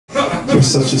You're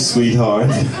such a sweetheart.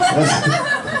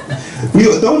 We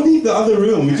don't need the other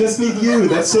room, we just need you,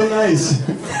 that's so nice.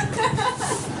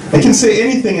 I can say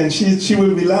anything and she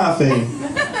will be laughing.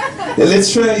 Yeah,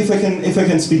 let's try if I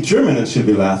can speak German and she'll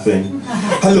be laughing.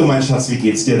 Hallo mein Schatz, wie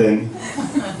geht's dir denn?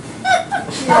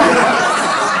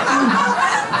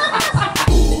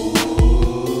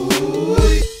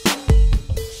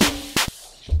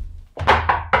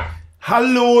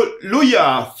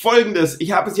 Halleluja! Folgendes,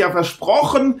 ich habe es ja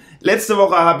versprochen, letzte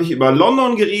Woche habe ich über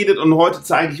London geredet und heute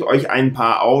zeige ich euch ein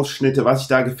paar Ausschnitte, was ich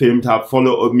da gefilmt habe.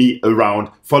 Follow me around,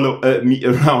 follow me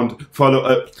around,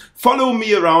 follow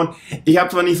me around. Ich habe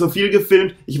zwar nicht so viel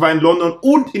gefilmt, ich war in London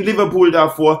und in Liverpool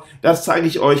davor, das zeige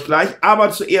ich euch gleich.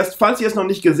 Aber zuerst, falls ihr es noch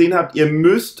nicht gesehen habt, ihr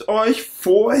müsst euch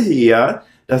vorher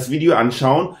das Video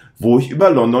anschauen, wo ich über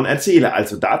London erzähle.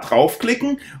 Also da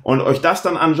draufklicken und euch das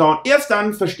dann anschauen. Erst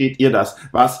dann versteht ihr das,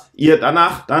 was ihr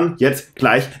danach dann jetzt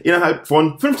gleich innerhalb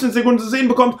von 15 Sekunden zu sehen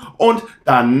bekommt. Und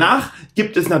danach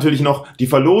gibt es natürlich noch die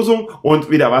Verlosung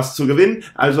und wieder was zu gewinnen.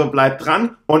 Also bleibt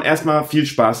dran und erstmal viel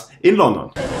Spaß in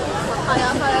London.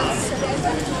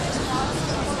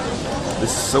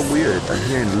 This is so weird. I'm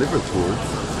here in Liverpool,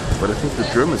 but I think the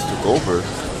Germans took over.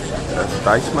 There's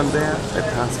Deichmann there. I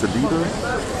passed the Lidl.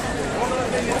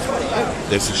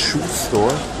 There's a shoe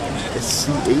store,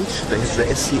 SCH. They have the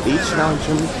SCH now in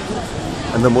Germany.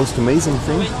 And the most amazing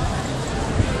thing,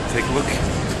 take a look.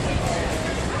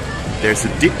 There's a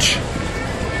ditch.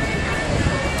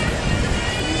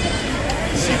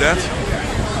 See that?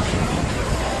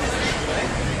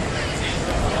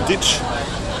 Ditch.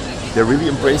 They're really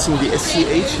embracing the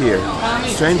SCH here.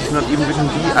 Strange, not even written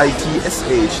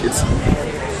D-I-T-S-H. It's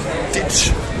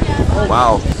ditch.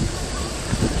 Wow.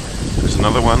 There's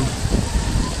another one.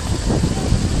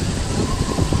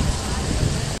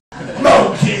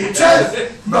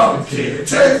 Monkey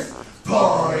tooth,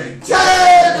 point to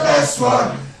the best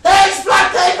one. It's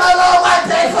black people or white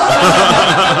people.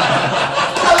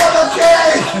 Come on, monkey.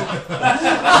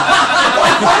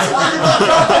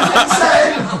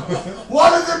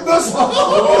 One of them was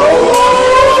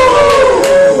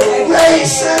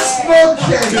racist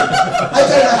monkey. I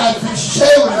don't know how to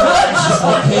show with a racist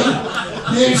monkey.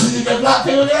 Usually you get black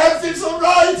people and everything's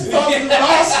alright.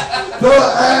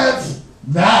 But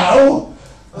now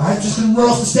I'm just going to run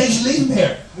off the stage and leave him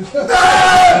here. No!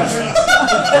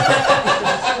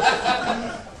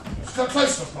 Just got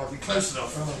close enough, Marky, close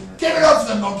enough. Give it up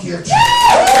for the monkey. Stand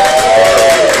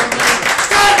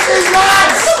these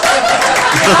lads!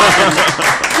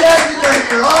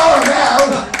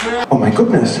 Oh my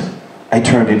goodness, I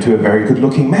turned into a very good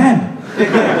looking man.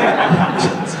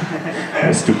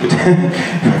 That's stupid.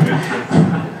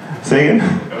 Say again?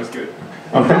 That was good.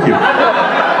 Oh, thank you.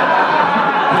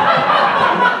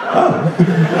 Oh,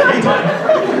 great.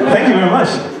 Thank you very much.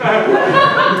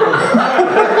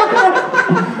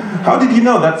 How did you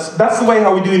know? That's the way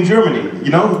how we do in Germany. You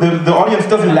know, the audience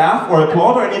doesn't laugh or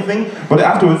applaud or anything, but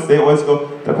afterwards they always go,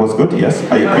 "That was good. Yes,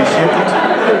 I appreciate it.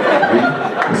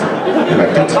 I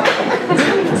liked it.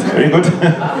 It's very good."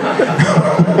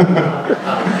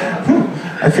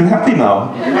 I feel happy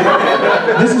now.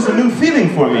 This is a new feeling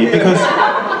for me because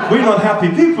we're not happy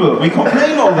people. We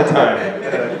complain all the time.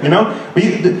 You know,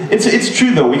 it's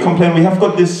true though. We complain. We have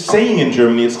got this saying in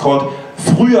Germany. It's called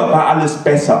 "Früher war alles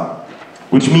besser,"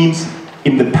 which means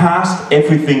in the past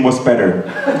everything was better.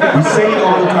 We say it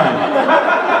all the time.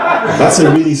 That's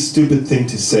a really stupid thing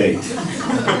to say,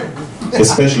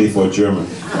 especially for a German.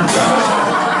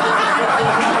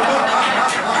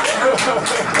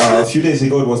 A few days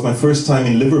ago, it was my first time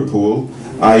in Liverpool.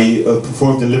 I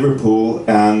performed in Liverpool,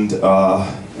 and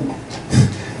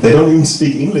they don't even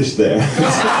speak English there.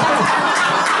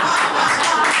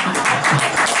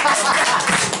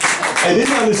 I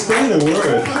didn't understand a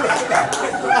word.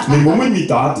 Min mummen mi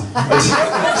dad.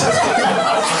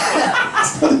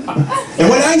 And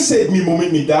when I said mi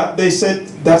mummen mi dad, they said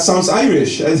that sounds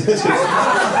Irish.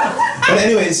 But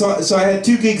anyway, so I had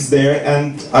 2 gigs there,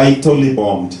 and I totally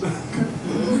bombed.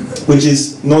 Which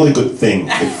is not a good thing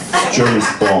if Germans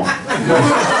bomb.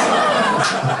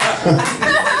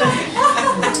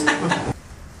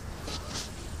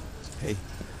 Hey,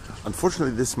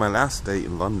 unfortunately this is my last day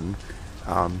in London.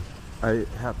 I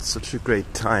had such a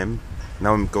great time.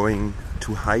 Now I'm going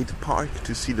to Hyde Park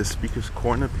to see the Speaker's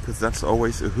Corner because that's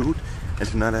always a hoot. And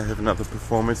tonight I have another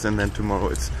performance, and then tomorrow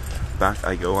it's back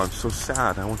I go. I'm so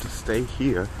sad. I want to stay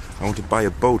here. I want to buy a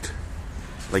boat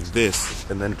like this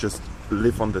and then just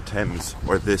live on the Thames,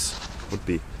 or this would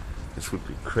be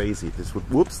crazy. This would,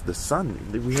 whoops, the sun.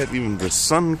 We have even the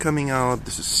sun coming out.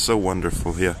 This is so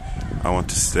wonderful here. I want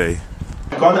to stay.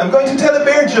 I'm going to tell a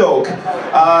bear joke.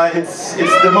 It's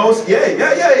the most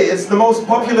it's the most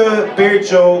popular bear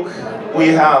joke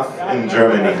we have in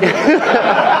Germany.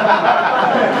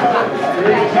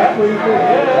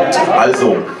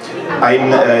 Also,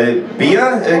 ein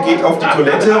Bär geht auf die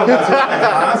Toilette und da sitzt ein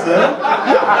Hase.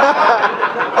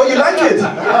 Oh, you like it?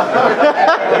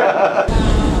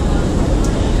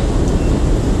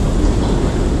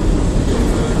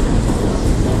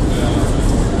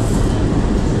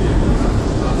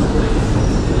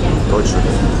 Deutsche.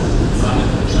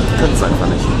 Können es einfach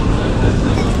nicht.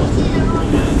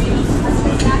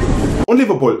 Und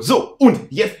Liverpool. So, und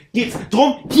jetzt geht's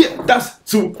drum, hier das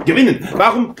zu gewinnen.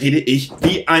 Warum rede ich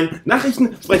wie ein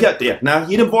Nachrichtensprecher, der nach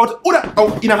jedem Wort oder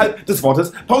auch innerhalb des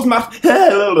Wortes Pausen macht?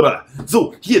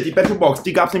 So, hier die Battlebox,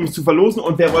 die gab es nämlich zu verlosen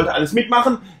und wer wollte alles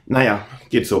mitmachen? Naja,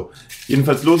 geht so.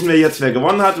 Jedenfalls losen wir jetzt, wer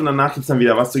gewonnen hat und danach gibt es dann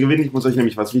wieder was zu gewinnen. Ich muss euch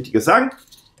nämlich was Wichtiges sagen.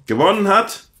 Gewonnen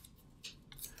hat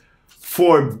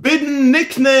Forbidden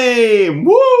Nickname.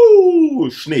 Woo!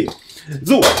 Schnee.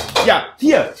 So, ja,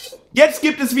 hier. Jetzt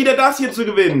gibt es wieder das hier zu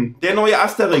gewinnen. Der neue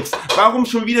Asterix. Warum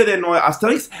schon wieder der neue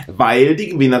Asterix? Weil die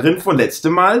Gewinnerin von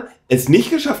letztem Mal es nicht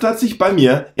geschafft hat, sich bei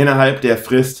mir innerhalb der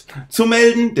Frist zu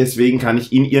melden. Deswegen kann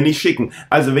ich ihn ihr nicht schicken.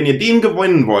 Also wenn ihr den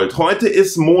gewinnen wollt, heute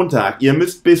ist Montag. Ihr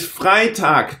müsst bis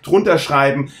Freitag drunter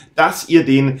schreiben, dass ihr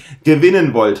den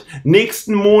gewinnen wollt.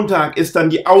 Nächsten Montag ist dann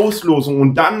die Auslosung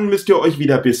und dann müsst ihr euch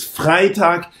wieder bis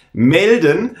Freitag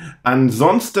melden.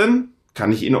 Ansonsten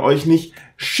kann ich ihn euch nicht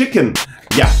schicken.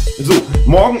 Ja, so,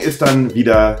 morgen ist dann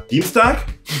wieder Dienstag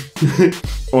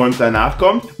und danach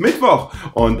kommt Mittwoch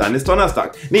und dann ist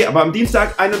Donnerstag. Nee, aber am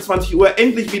Dienstag 21 Uhr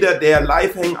endlich wieder der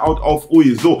Live-Hangout auf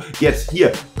Ui. So, jetzt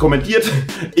hier kommentiert.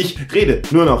 Ich rede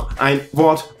nur noch ein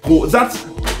Wort pro Satz.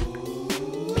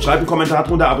 Schreibt einen Kommentar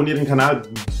drunter, abonniert den Kanal,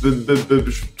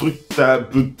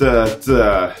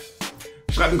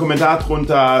 schreibt einen Kommentar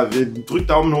drunter, drückt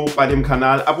Daumen hoch bei dem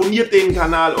Kanal, abonniert den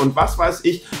Kanal und was weiß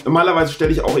ich. Normalerweise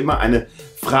stelle ich auch immer eine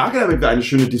Frage, damit wir eine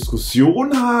schöne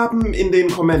Diskussion haben in den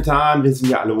Kommentaren. Wir sind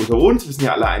ja alle unter uns, wir sind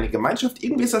ja alle eine Gemeinschaft.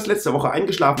 Irgendwie ist das letzte Woche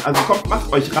eingeschlafen, also kommt,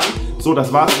 macht euch ran. So,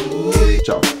 das war's.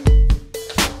 Ciao.